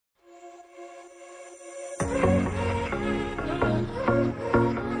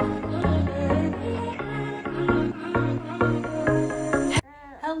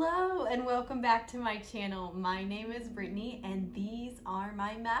welcome back to my channel. My name is Brittany and these are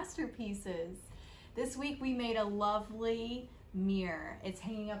my masterpieces. This week we made a lovely mirror. It's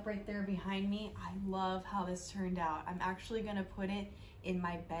hanging up right there behind me. I love how this turned out. I'm actually gonna put it in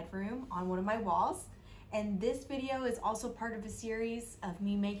my bedroom on one of my walls. And this video is also part of a series of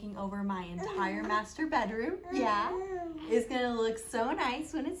me making over my entire master bedroom. Yeah, it's gonna look so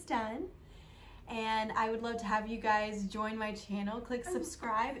nice when it's done. And I would love to have you guys join my channel. Click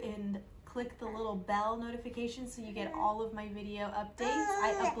subscribe and click the little bell notification so you get all of my video updates.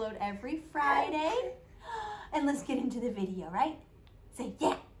 I upload every Friday. And let's get into the video, right? Say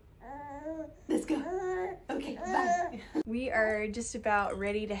yeah. Let's go. Okay, bye. We are just about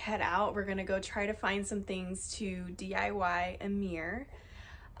ready to head out. We're gonna go try to find some things to DIY a mirror.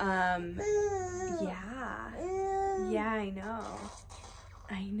 Yeah, I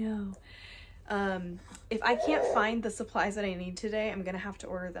know. If I can't find the supplies that I need today, I'm gonna have to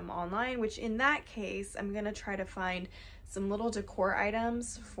order them online, which in that case, I'm gonna try to find some little decor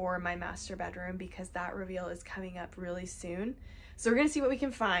items for my master bedroom because that reveal is coming up really soon. So we're gonna see what we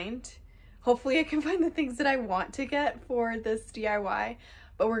can find. Hopefully I can find the things that I want to get for this DIY,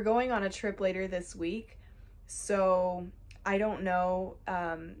 but we're going on a trip later this week. So I don't know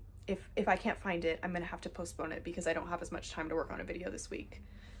if I can't find it, I'm gonna have to postpone it because I don't have as much time to work on a video this week.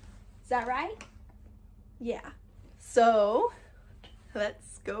 Is that right? Yeah. So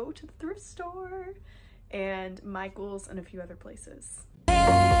let's go to the thrift store and Michael's and a few other places.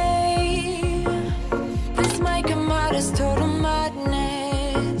 Hey, this might come out as total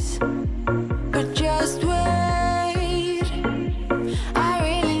madness, but just wait. I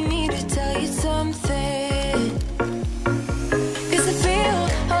really need to tell you something, 'cause I feel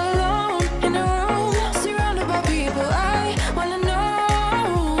alone in a room surrounded by people I wanna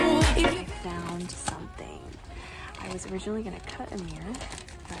know. I found something. I was originally gonna cut a mirror,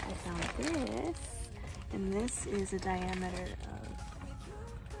 but I found this, and this is a diameter of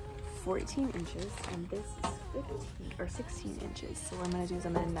 14 inches, and this is 15 or 16 inches. So what I'm gonna do is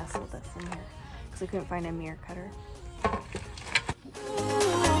I'm gonna nestle this in here because I couldn't find a mirror cutter.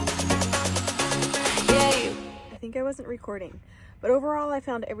 I think I wasn't recording, but overall I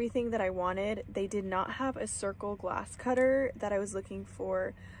found everything that I wanted. They did not have a circle glass cutter that I was looking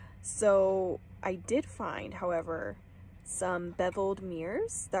for. So I did find, however, some beveled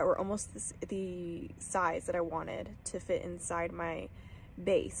mirrors that were almost the size that I wanted to fit inside my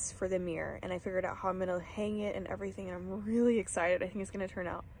base for the mirror, and I figured out how I'm gonna hang it and everything, and I'm really excited. I think it's gonna turn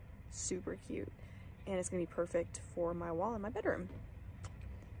out super cute and it's gonna be perfect for my wall in my bedroom.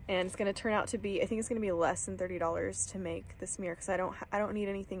 And it's gonna turn out to be, I think it's gonna be less than $30 to make this mirror because I don't need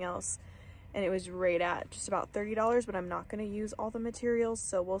anything else, and it was right at just about $30, but I'm not gonna use all the materials,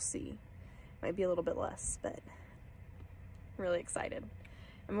 so we'll see. Might be a little bit less, but I'm really excited.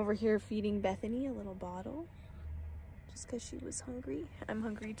 I'm over here feeding Bethany a little bottle just because she was hungry. I'm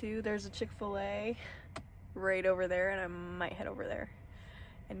hungry too. There's a Chick-fil-A right over there, and I might head over there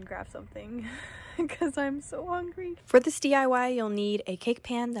and grab something because I'm so hungry. For this DIY, you'll need a cake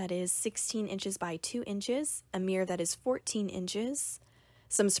pan that is 16 inches by 2 inches, a mirror that is 14 inches,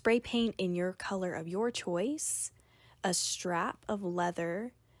 some spray paint in your color of your choice, a strap of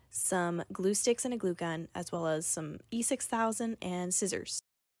leather, some glue sticks and a glue gun, as well as some E6000 and scissors.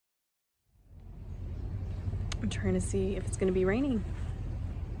 I'm trying to see if it's going to be raining.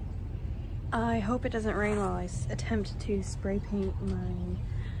 I hope it doesn't rain while I attempt to spray paint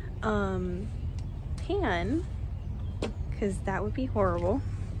my pan, because that would be horrible.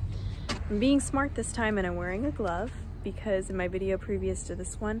 I'm being smart this time and I'm wearing a glove because in my video previous to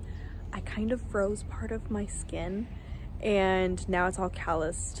this one, I kind of froze part of my skin and now it's all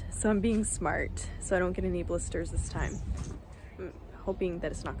calloused. So I'm being smart so I don't get any blisters this time. I'm hoping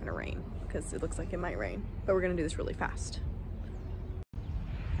that it's not going to rain because it looks like it might rain, but we're going to do this really fast.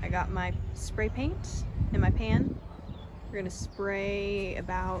 I got my spray paint in my pan. We're going to spray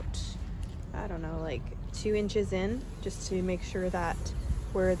about, I don't know, like 2 inches in just to make sure that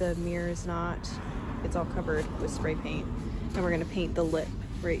where the mirror is not, it's all covered with spray paint. And we're going to paint the lip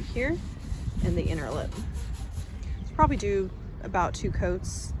right here and the inner lip. Let's probably do about 2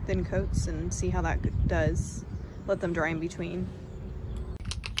 coats, thin coats, and see how that does. Let them dry in between.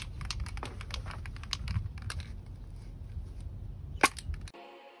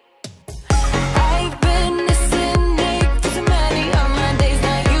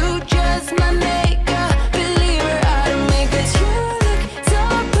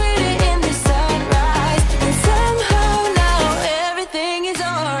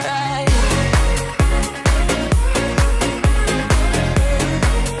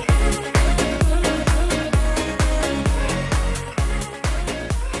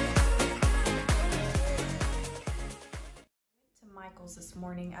 Michael's this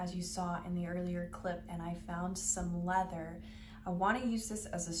morning, as you saw in the earlier clip, and I found some leather. I want to use this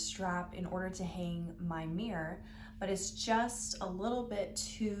as a strap in order to hang my mirror, but it's just a little bit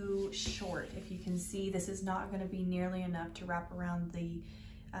too short. If you can see, this is not going to be nearly enough to wrap around the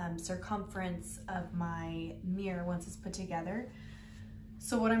circumference of my mirror once it's put together.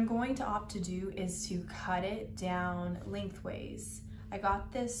 So what I'm going to opt to do is to cut it down lengthways. I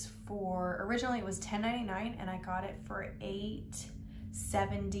got this for, originally it was $10.99 and I got it for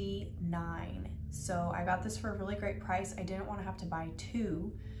 $8.79. So I got this for a really great price. I didn't want to have to buy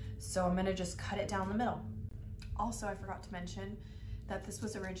two, so I'm gonna just cut it down the middle. Also, I forgot to mention that this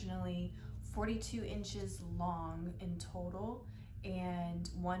was originally 42 inches long in total and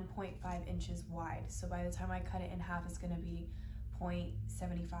 1.5 inches wide. So by the time I cut it in half, it's gonna be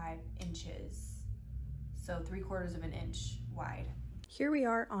 0.75 inches. So 3/4 of an inch wide. Here we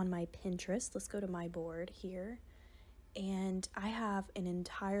are on my Pinterest. Let's go to my board here. And I have an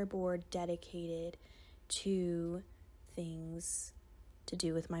entire board dedicated to things to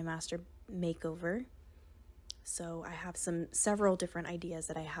do with my master makeover. So I have several different ideas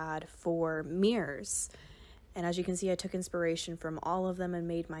that I had for mirrors. And as you can see, I took inspiration from all of them and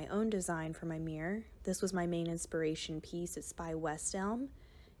made my own design for my mirror. This was my main inspiration piece. It's by West Elm.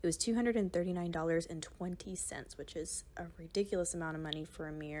 It was $239.20, which is a ridiculous amount of money for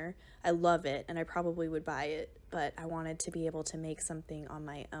a mirror. I love it, and I probably would buy it, but I wanted to be able to make something on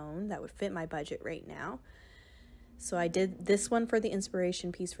my own that would fit my budget right now. So I did this one for the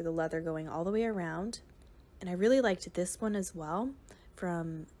inspiration piece for the leather going all the way around, and I really liked this one as well.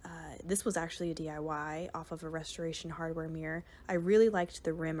 This was actually a DIY off of a Restoration Hardware mirror. I really liked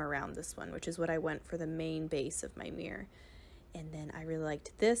the rim around this one, which is what I went for the main base of my mirror. And then I really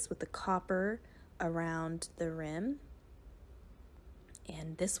liked this with the copper around the rim.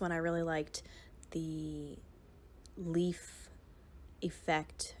 And this one I really liked the leaf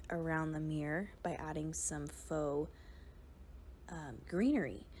effect around the mirror by adding some faux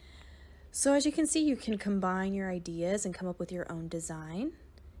greenery. So as you can see, you can combine your ideas and come up with your own design.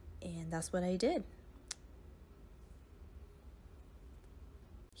 And that's what I did.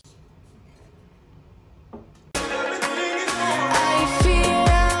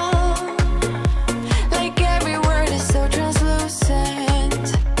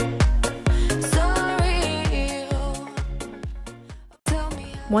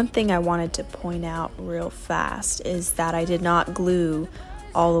 One thing I wanted to point out real fast is that I did not glue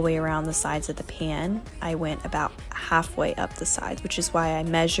all the way around the sides of the pan. I went about halfway up the sides, which is why I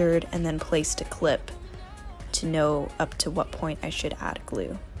measured and then placed a clip to know up to what point I should add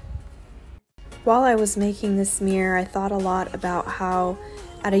glue. While I was making this mirror, I thought a lot about how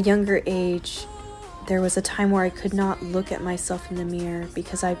at a younger age there was a time where I could not look at myself in the mirror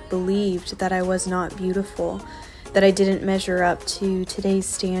because I believed that I was not beautiful, that I didn't measure up to today's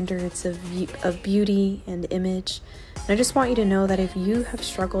standards of beauty and image. And I just want you to know that if you have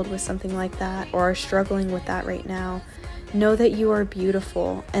struggled with something like that or are struggling with that right now, know that you are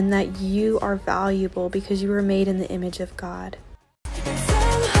beautiful and that you are valuable because you were made in the image of God.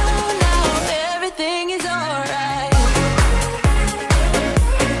 Somehow now everything is alright.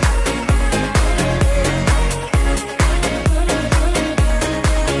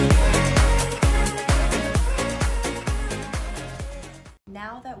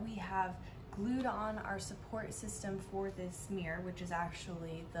 Now that we have glued on our support system for this mirror, which is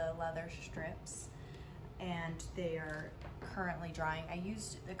actually the leather strips, and they are currently drying, I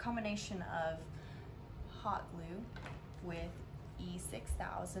used a combination of hot glue with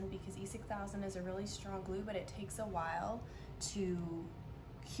E6000 because E6000 is a really strong glue, but it takes a while to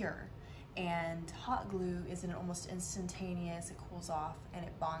cure. And hot glue is an almost instantaneous, it cools off and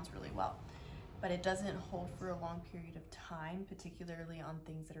it bonds really well. But it doesn't hold for a long period of time, particularly on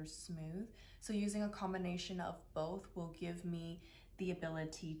things that are smooth. So using a combination of both will give me the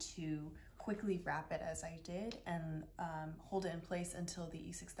ability to quickly wrap it as I did and hold it in place until the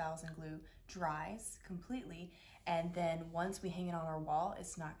E6000 glue dries completely. And then once we hang it on our wall,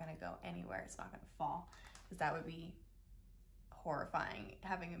 it's not gonna go anywhere. It's not gonna fall, because that would be horrifying,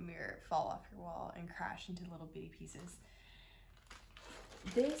 having a mirror fall off your wall and crash into little bitty pieces.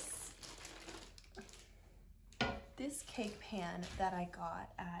 This cake pan that I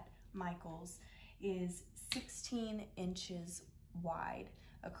got at Michael's is 16 inches wide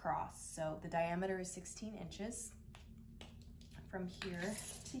across. So the diameter is 16 inches from here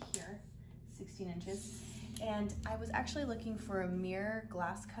to here, 16 inches. And I was actually looking for a mirror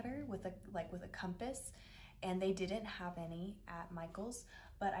glass cutter with a compass, and they didn't have any at Michael's,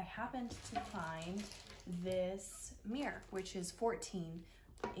 but I happened to find this mirror, which is 14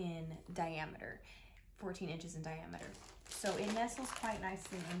 in diameter. 14 inches in diameter. So it nestles quite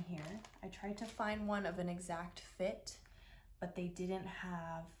nicely in here. I tried to find one of an exact fit, but they didn't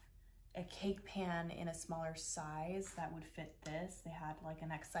have a cake pan in a smaller size that would fit this. They had like a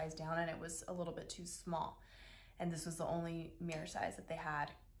next size down and it was a little bit too small. And this was the only mirror size that they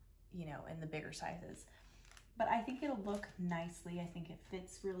had, you know, in the bigger sizes. But I think it'll look nicely. I think it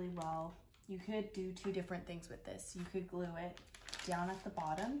fits really well. You could do two different things with this. You could glue it down at the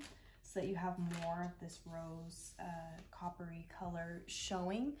bottom so that you have more of this rose coppery color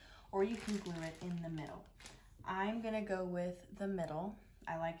showing, or you can glue it in the middle. I'm gonna go with the middle.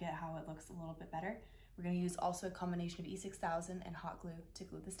 I like it how it looks a little bit better. We're gonna use also a combination of E6000 and hot glue to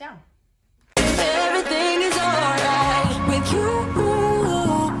glue this down. Everything is alright with you.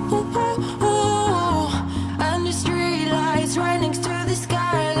 Under street lights right next to the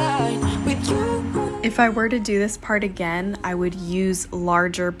skyline with you. If I were to do this part again, I would use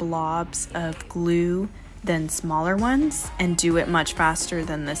larger blobs of glue than smaller ones and do it much faster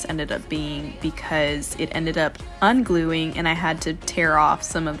than this ended up being, because it ended up ungluing and I had to tear off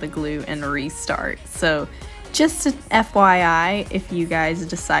some of the glue and restart. So just an FYI, if you guys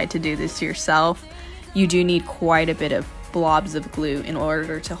decide to do this yourself, you do need quite a bit of blobs of glue in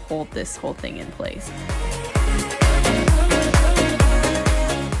order to hold this whole thing in place.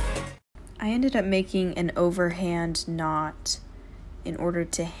 I ended up making an overhand knot in order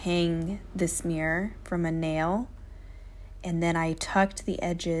to hang this mirror from a nail, and then I tucked the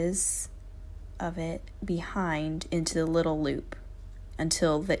edges of it behind into the little loop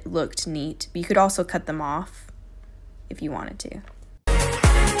until it looked neat. But you could also cut them off if you wanted to.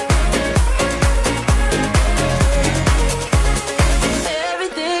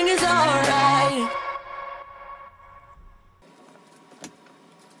 Everything is alright.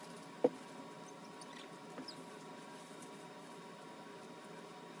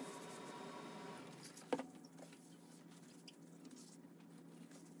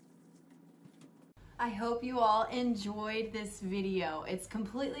 I hope you all enjoyed this video. It's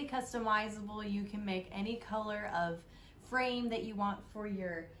completely customizable. You can make any color of frame that you want for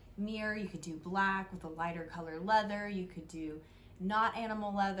your mirror. You could do black with a lighter color leather. You could do not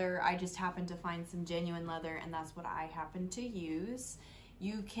animal leather. I just happened to find some genuine leather and that's what I happen to use.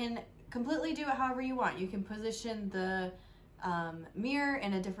 You can completely do it however you want. You can position the mirror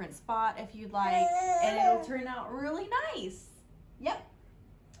in a different spot if you'd like, and it'll turn out really nice. Yep.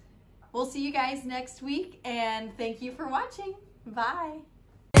 We'll see you guys next week, and thank you for watching. Bye.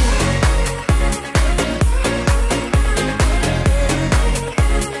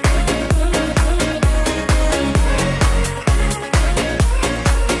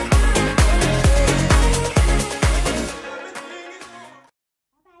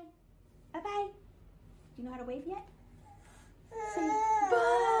 Bye-bye. Bye-bye. Do you know how to wave yet? Say bye.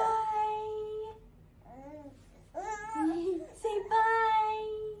 Say bye.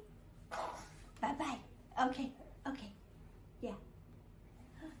 Bye-bye. Okay, okay. Yeah.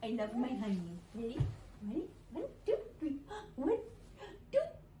 I love my honey. Ready? Ready? 1, 2, 3. 1, 2,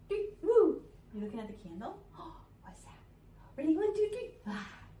 3. Woo! You looking at the candle? What's that? Ready? 1, 2, 3.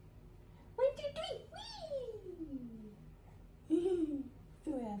 1, 2, 3. Whee!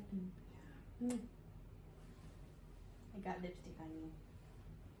 So happy. I got lipstick on you.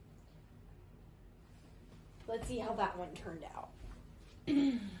 Let's see how that one turned out.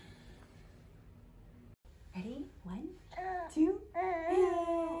 Ready? 1, 2,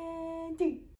 3.